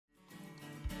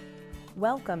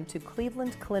Welcome to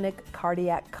Cleveland Clinic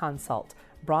Cardiac Consult,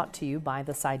 brought to you by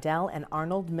the Seidel and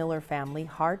Arnold Miller Family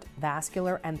Heart,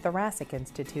 Vascular, and Thoracic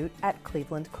Institute at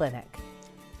Cleveland Clinic.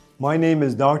 My name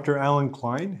is Dr. Allan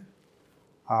Klein.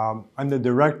 I'm the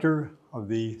director of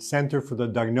the Center for the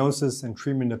Diagnosis and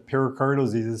Treatment of Pericardial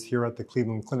Diseases here at the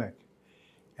Cleveland Clinic.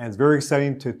 And it's very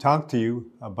exciting to talk to you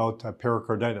about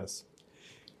pericarditis.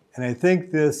 And I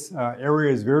think this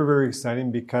area is very, very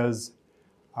exciting because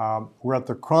we're at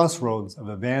the crossroads of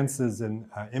advances in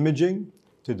imaging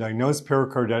to diagnose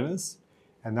pericarditis,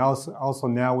 and also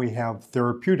now we have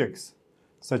therapeutics,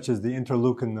 such as the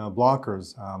interleukin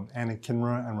blockers,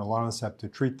 anakinra and rilonacept, to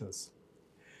treat this.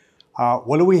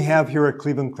 What do we have here at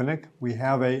Cleveland Clinic? We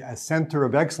have a Center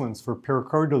of Excellence for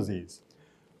Pericardial Disease,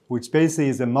 which basically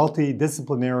is a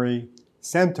multidisciplinary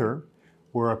center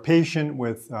where a patient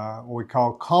with what we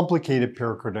call complicated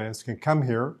pericarditis can come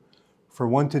here for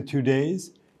 1 to 2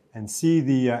 days and see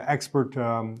the expert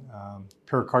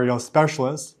pericardial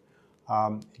specialist,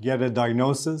 get a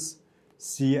diagnosis,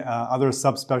 see other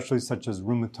subspecialties such as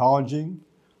rheumatology,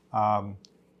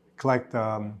 collect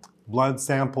blood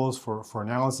samples for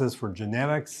analysis for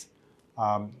genetics,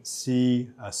 see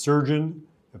a surgeon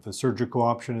if a surgical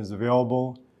option is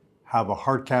available, have a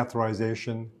heart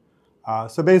catheterization.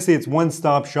 So basically it's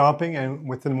one-stop shopping, and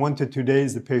within 1 to 2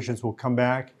 days the patients will come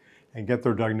back and get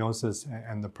their diagnosis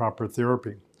and the proper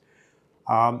therapy.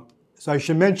 So I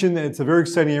should mention that it's a very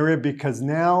exciting area because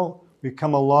now we've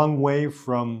come a long way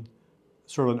from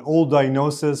sort of an old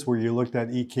diagnosis where you looked at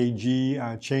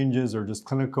EKG changes or just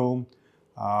clinical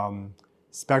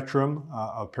spectrum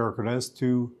of pericarditis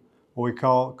to what we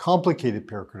call complicated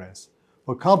pericarditis.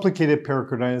 What complicated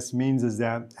pericarditis means is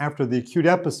that after the acute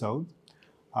episode,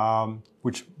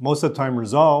 which most of the time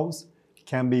resolves,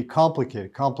 can be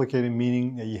complicated. Complicated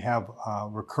meaning that you have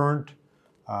recurrent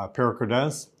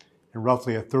pericarditis in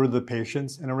roughly a third of the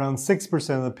patients, and around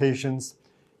 6% of the patients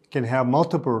can have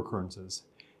multiple recurrences.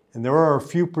 And there are a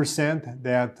few percent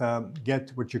that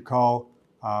get what you call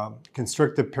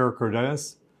constrictive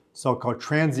pericarditis, so-called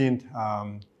transient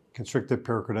constrictive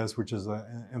pericarditis, which is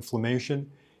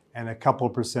inflammation, and a couple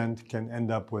of percent can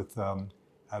end up with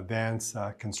advanced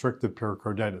constrictive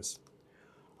pericarditis.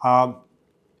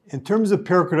 In terms of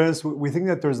pericarditis, we think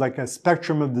that there's like a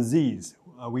spectrum of disease.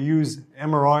 We use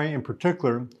MRI in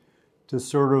particular to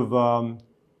sort of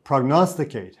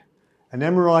prognosticate. An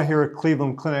MRI here at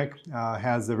Cleveland Clinic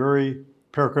has a very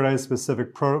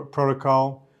pericarditis-specific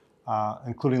protocol,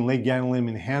 including late gadolinium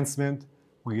enhancement.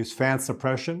 We use fat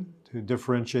suppression to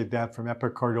differentiate that from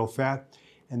epicardial fat.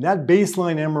 And that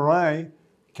baseline MRI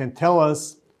can tell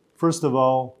us, first of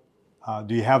all,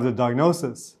 do you have the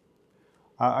diagnosis?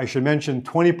 I should mention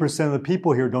 20% of the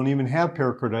people here don't even have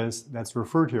pericarditis that's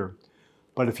referred here.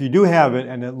 But if you do have it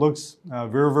and it looks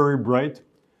very, very bright,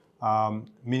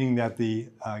 meaning that the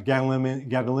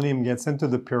gadolinium gets into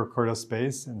the pericardial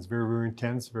space and it's very, very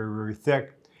intense, very, very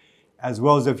thick, as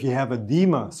well as if you have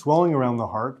edema, swelling around the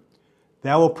heart,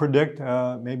 that will predict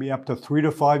maybe up to 3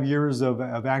 to 5 years of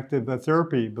active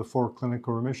therapy before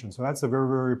clinical remission. So that's a very,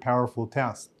 very powerful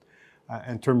test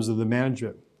in terms of the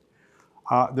management.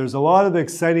 There's a lot of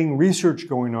exciting research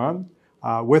going on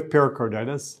with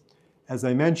pericarditis. As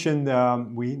I mentioned,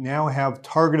 we now have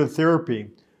targeted therapy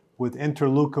with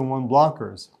interleukin-1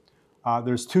 blockers.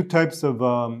 There's 2 types of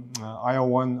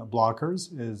IL-1 blockers.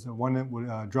 One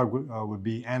drug would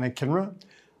be anakinra,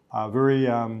 a very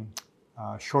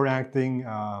short-acting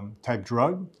type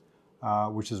drug,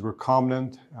 which is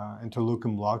recombinant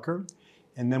interleukin blocker.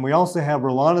 And then we also have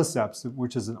rilonacept,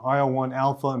 which is an IL-1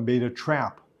 alpha and beta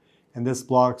trap. And this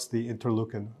blocks the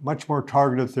interleukin. Much more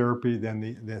targeted therapy than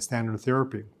the standard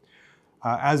therapy.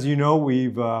 As you know, we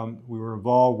were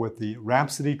involved with the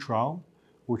Rhapsody trial,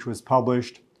 which was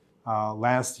published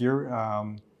last year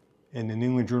in the New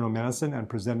England Journal of Medicine and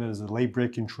presented as a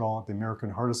late-breaking trial at the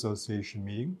American Heart Association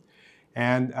meeting.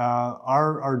 And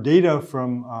our data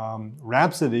from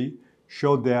Rhapsody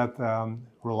showed that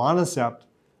rilonacept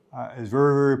is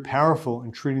very, very powerful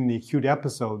in treating the acute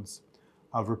episodes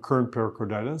of recurrent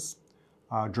pericarditis,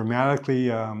 dramatically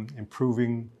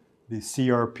improving the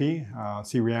CRP,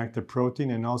 C-reactive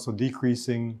protein, and also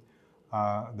decreasing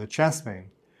the chest pain.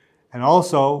 And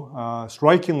also,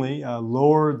 strikingly,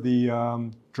 lowered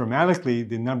dramatically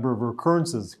the number of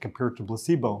recurrences compared to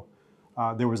placebo.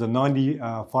 There was a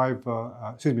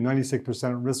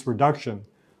 96% risk reduction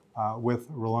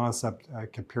with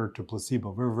rilonacept compared to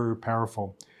placebo. Very, very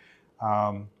powerful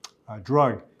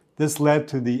drug. This led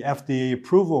to the FDA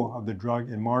approval of the drug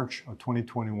in March of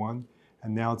 2021,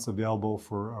 and now it's available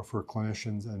for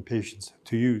clinicians and patients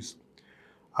to use.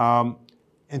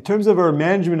 In terms of our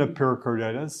management of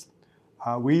pericarditis,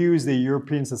 we use the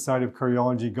European Society of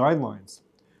Cardiology guidelines.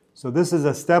 So this is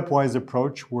a stepwise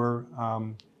approach where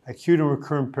acute and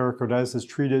recurrent pericarditis is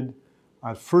treated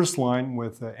at first line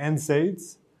with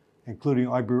NSAIDs, including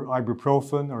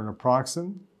ibuprofen or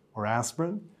naproxen or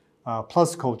aspirin,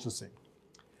 plus colchicine.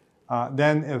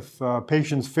 Then if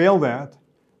patients fail that,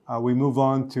 we move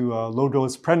on to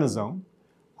low-dose prednisone.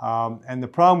 And the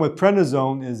problem with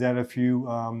prednisone is that if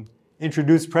you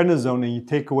introduce prednisone and you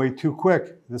take away too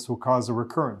quick, this will cause a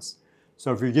recurrence.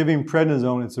 So if you're giving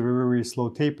prednisone, it's a very, very slow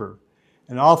taper.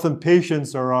 And often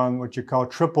patients are on what you call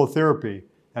triple therapy.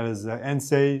 That is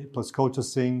NSAID plus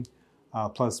colchicine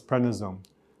plus prednisone.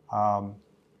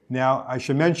 Now, I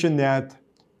should mention that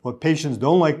what patients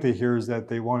don't like to hear is that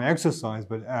they want to exercise,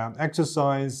 but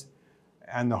exercise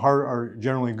and the heart are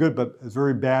generally good, but it's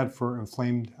very bad for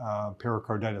inflamed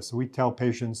pericarditis. So we tell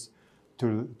patients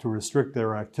to restrict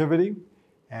their activity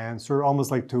and sort of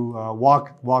almost like to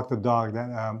walk the dog,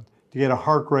 to get a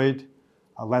heart rate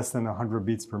less than 100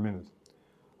 beats per minute.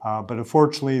 But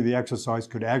unfortunately, the exercise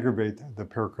could aggravate the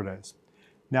pericarditis.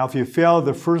 Now, if you fail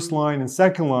the first line and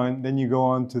second line, then you go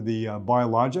on to the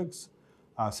biologics,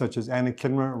 such as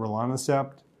anakinra,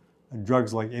 rilonacept,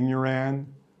 drugs like Imuran,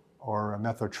 or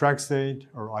methotrexate,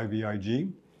 or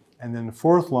IVIG. And then the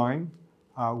fourth line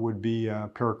would be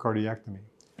pericardiectomy.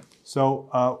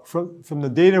 So from the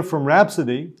data from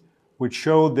Rhapsody, which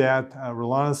showed that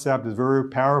rilonacept is very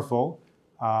powerful,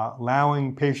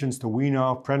 allowing patients to wean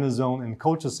off prednisone and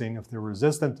colchicine if they're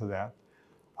resistant to that.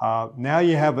 Now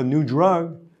you have a new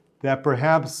drug that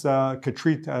perhaps could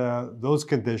treat those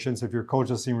conditions if you're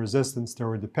colchicine resistant,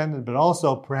 steroid dependent, but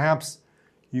also perhaps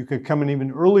you could come in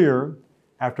even earlier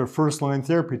after first-line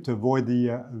therapy to avoid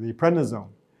the prednisone.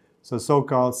 So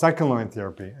so-called second-line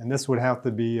therapy, and this would have to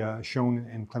be shown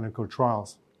in clinical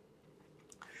trials.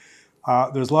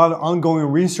 There's a lot of ongoing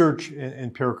research in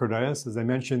pericarditis. As I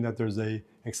mentioned, that there's an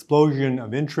explosion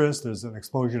of interest, there's an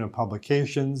explosion of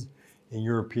publications in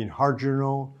European Heart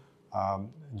Journal,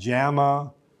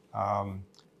 JAMA,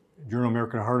 Journal of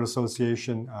American Heart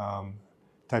Association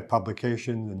type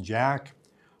publications, and JACC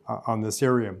on this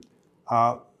area.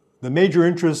 The major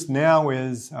interest now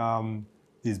is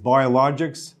these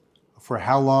biologics. For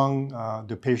how long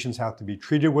do patients have to be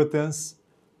treated with this?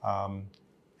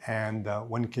 And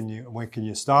when can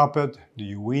you stop it? Do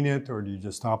you wean it, or do you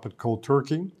just stop it cold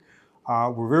turkey?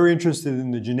 We're very interested in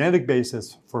the genetic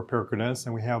basis for pericarditis,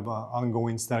 and we have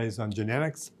ongoing studies on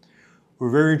genetics.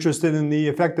 We're very interested in the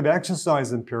effect of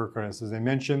exercise in pericarditis. As I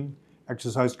mentioned,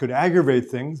 exercise could aggravate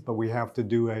things, but we have to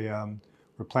do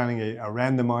we're planning a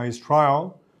randomized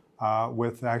trial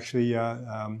with actually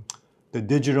the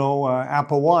digital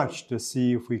Apple Watch to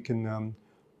see if we can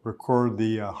record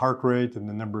the heart rate and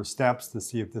the number of steps to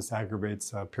see if this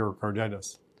aggravates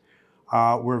pericarditis.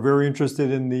 We're very interested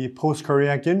in the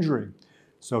post-cardiac injury.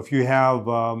 So if you have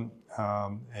a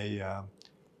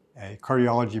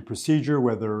cardiology procedure,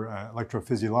 whether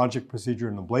electrophysiologic procedure,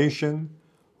 an ablation,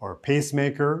 or a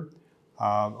pacemaker,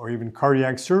 or even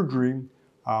cardiac surgery,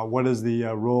 what is the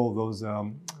role of those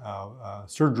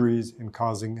surgeries in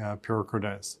causing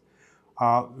pericarditis?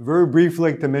 Very briefly,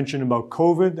 I'd like to mention about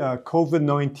COVID.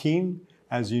 COVID-19,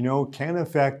 as you know, can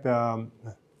affect the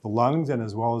lungs and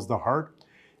as well as the heart.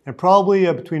 And probably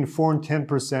between 4 and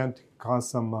 10% cause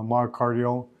some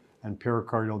myocardial and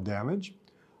pericardial damage.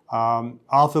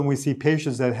 Often we see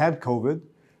patients that had COVID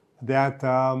that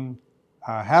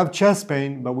have chest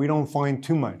pain, but we don't find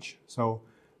too much. So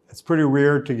it's pretty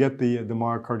rare to get the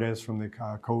myocarditis from the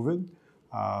COVID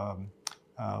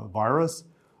virus.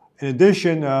 In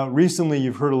addition, recently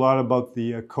you've heard a lot about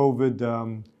the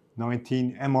COVID-19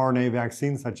 mRNA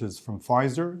vaccines, such as from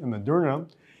Pfizer and Moderna.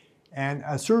 And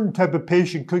a certain type of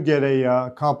patient could get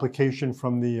a complication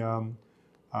from the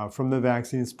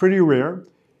vaccine. It's pretty rare.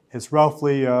 It's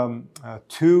roughly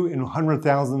 2 in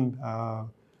 100,000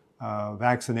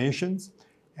 vaccinations.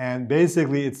 And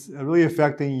basically, it's really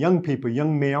affecting young people,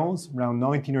 young males, around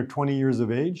 19 or 20 years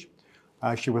of age,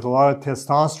 actually with a lot of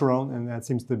testosterone, and that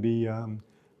seems to be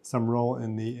some role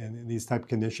in these type of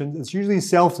conditions. It's usually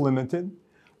self-limited.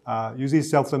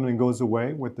 And goes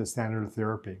away with the standard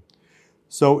therapy.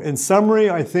 So in summary,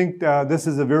 I think this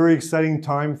is a very exciting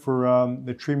time for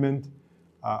the treatment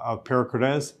of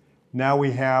pericarditis. Now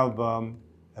we have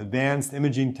advanced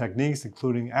imaging techniques,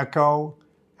 including echo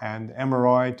and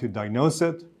MRI to diagnose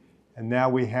it. And now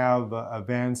we have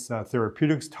advanced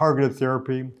therapeutics, targeted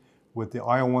therapy with the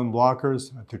IL-1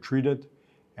 blockers to treat it.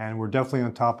 And we're definitely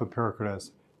on top of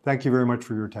pericarditis. Thank you very much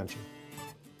for your attention.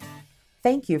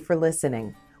 Thank you for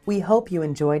listening. We hope you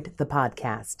enjoyed the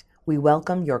podcast. We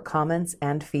welcome your comments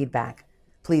and feedback.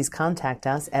 Please contact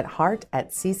us at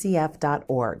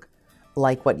heart@ccf.org.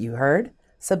 Like what you heard?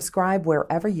 Subscribe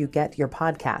wherever you get your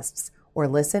podcasts or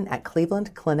listen at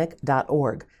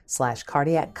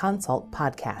clevelandclinic.org/cardiac consult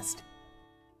podcast.